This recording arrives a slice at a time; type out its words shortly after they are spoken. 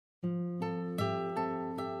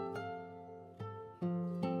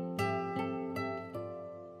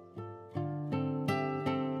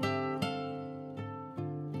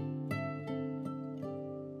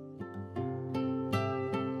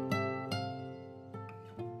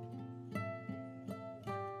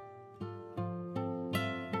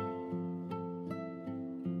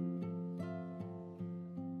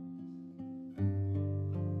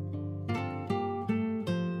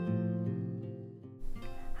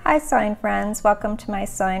Hi sewing friends, welcome to my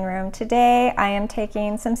sewing room. Today I am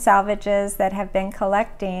taking some salvages that have been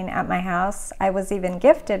collecting at my house. I was even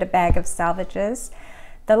gifted a bag of salvages.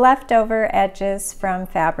 The leftover edges from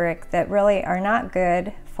fabric that really are not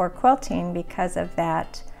good for quilting because of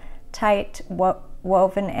that tight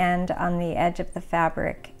woven end on the edge of the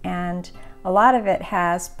fabric, and a lot of it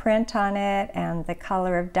has print on it and the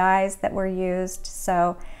color of dyes that were used,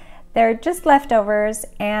 so they're just leftovers,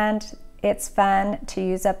 and it's fun to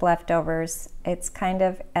use up leftovers. It's kind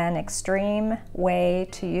of an extreme way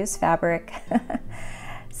to use fabric.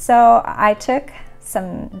 So I took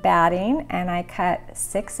some batting and I cut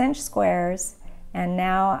 6-inch squares, and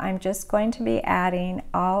now I'm just going to be adding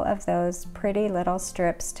all of those pretty little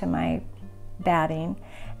strips to my batting,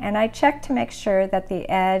 and I checked to make sure that the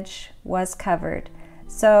edge was covered.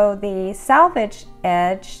 So the salvage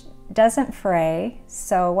edge doesn't fray,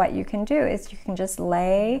 so what you can do is you can just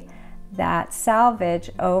lay that salvage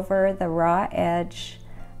over the raw edge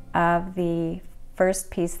of the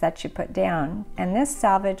first piece that you put down. And this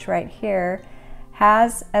salvage right here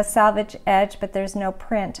has a salvage edge, but there's no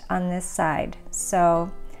print on this side,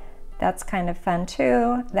 so that's kind of fun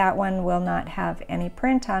too. That one will not have any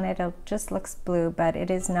print on it, it just looks blue, but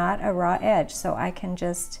it is not a raw edge, so I can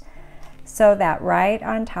just sew that right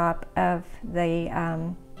on top of the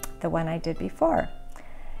one I did before.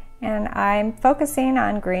 And I'm focusing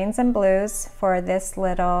on greens and blues for this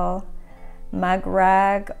little mug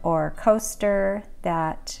rug or coaster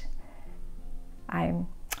that I'm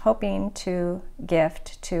hoping to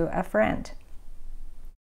gift to a friend.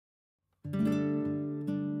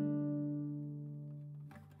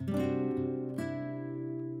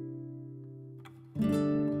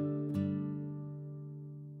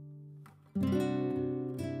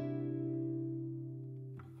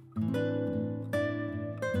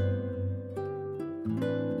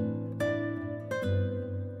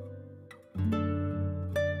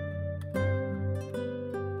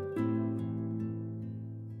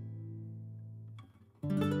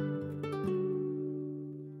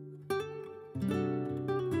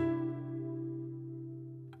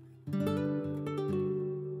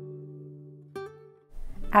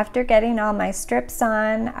 After getting all my strips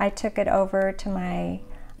on, I took it over to my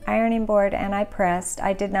ironing board and I pressed.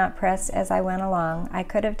 I did not press as I went along. I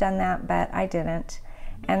could have done that, but I didn't.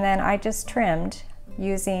 And then I just trimmed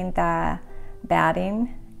using the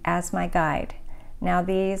batting as my guide. Now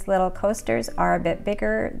these little coasters are a bit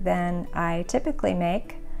bigger than I typically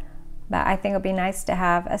make, but I think it'll be nice to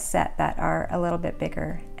have a set that are a little bit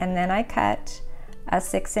bigger. And then I cut a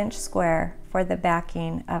 6-inch square for the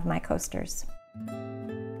backing of my coasters.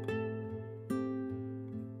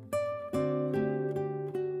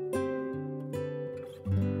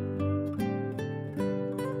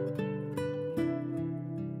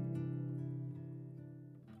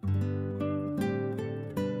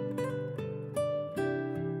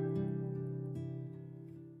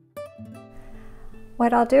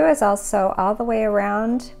 What I'll do is I'll sew all the way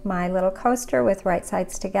around my little coaster with right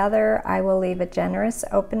sides together. I will leave a generous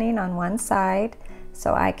opening on one side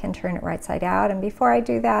so I can turn it right side out, and before I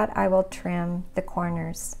do that I will trim the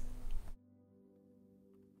corners.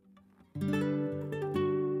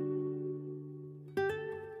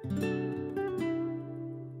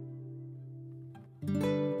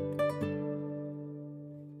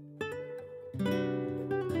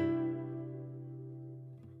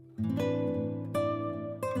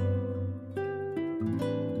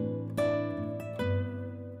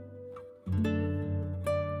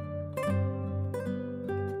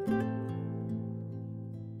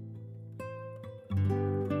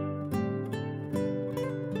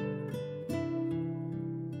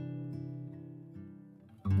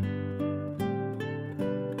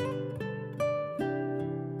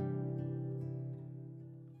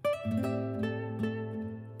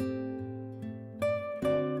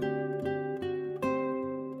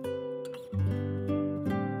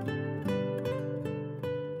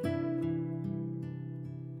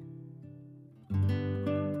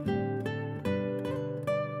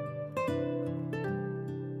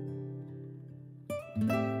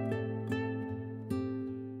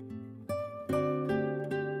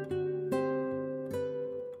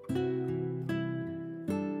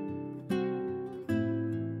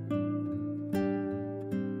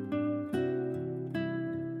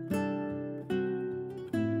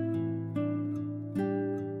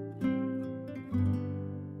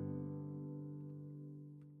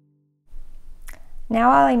 Now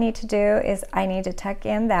all I need to do is I need to tuck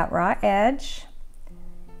in that raw edge,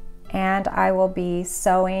 and I will be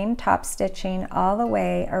sewing, top stitching all the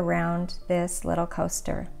way around this little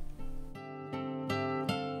coaster.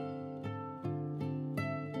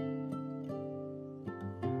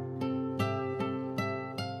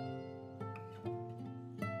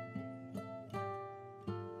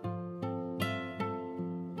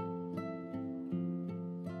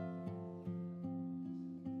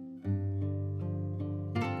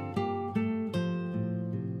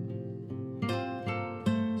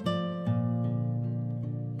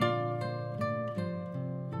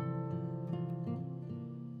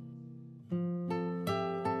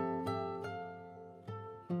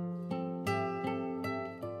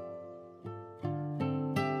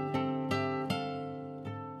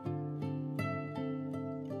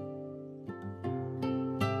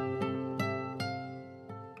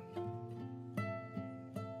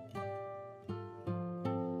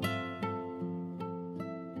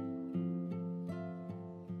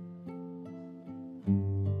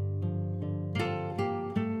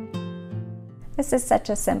 This is such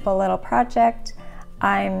a simple little project.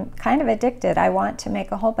 I'm kind of addicted. I want to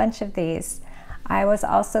make a whole bunch of these. I was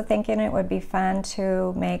also thinking it would be fun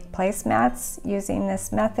to make placemats using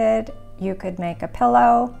this method. You could make a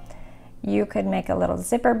pillow, you could make a little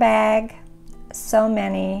zipper bag. So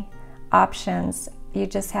many options. You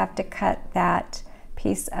just have to cut that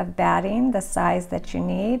piece of batting the size that you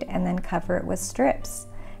need and then cover it with strips.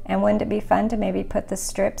 And wouldn't it be fun to maybe put the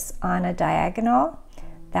strips on a diagonal?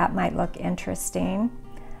 That might look interesting.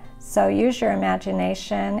 So use your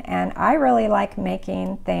imagination, and I really like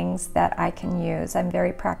making things that I can use. I'm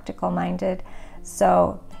very practical minded,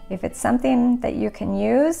 so if it's something that you can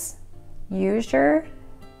use your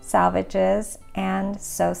salvages and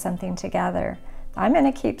sew something together. I'm going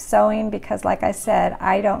to keep sewing because, like I said,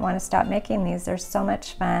 I don't want to stop making these. They're so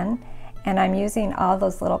much fun, and I'm using all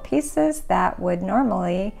those little pieces that would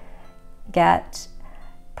normally get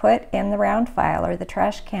put in the round file or the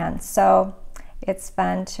trash can. So it's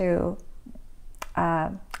fun to,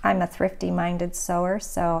 I'm a thrifty minded sewer,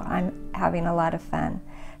 so I'm having a lot of fun.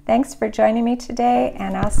 Thanks for joining me today,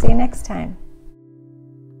 and I'll see you next time.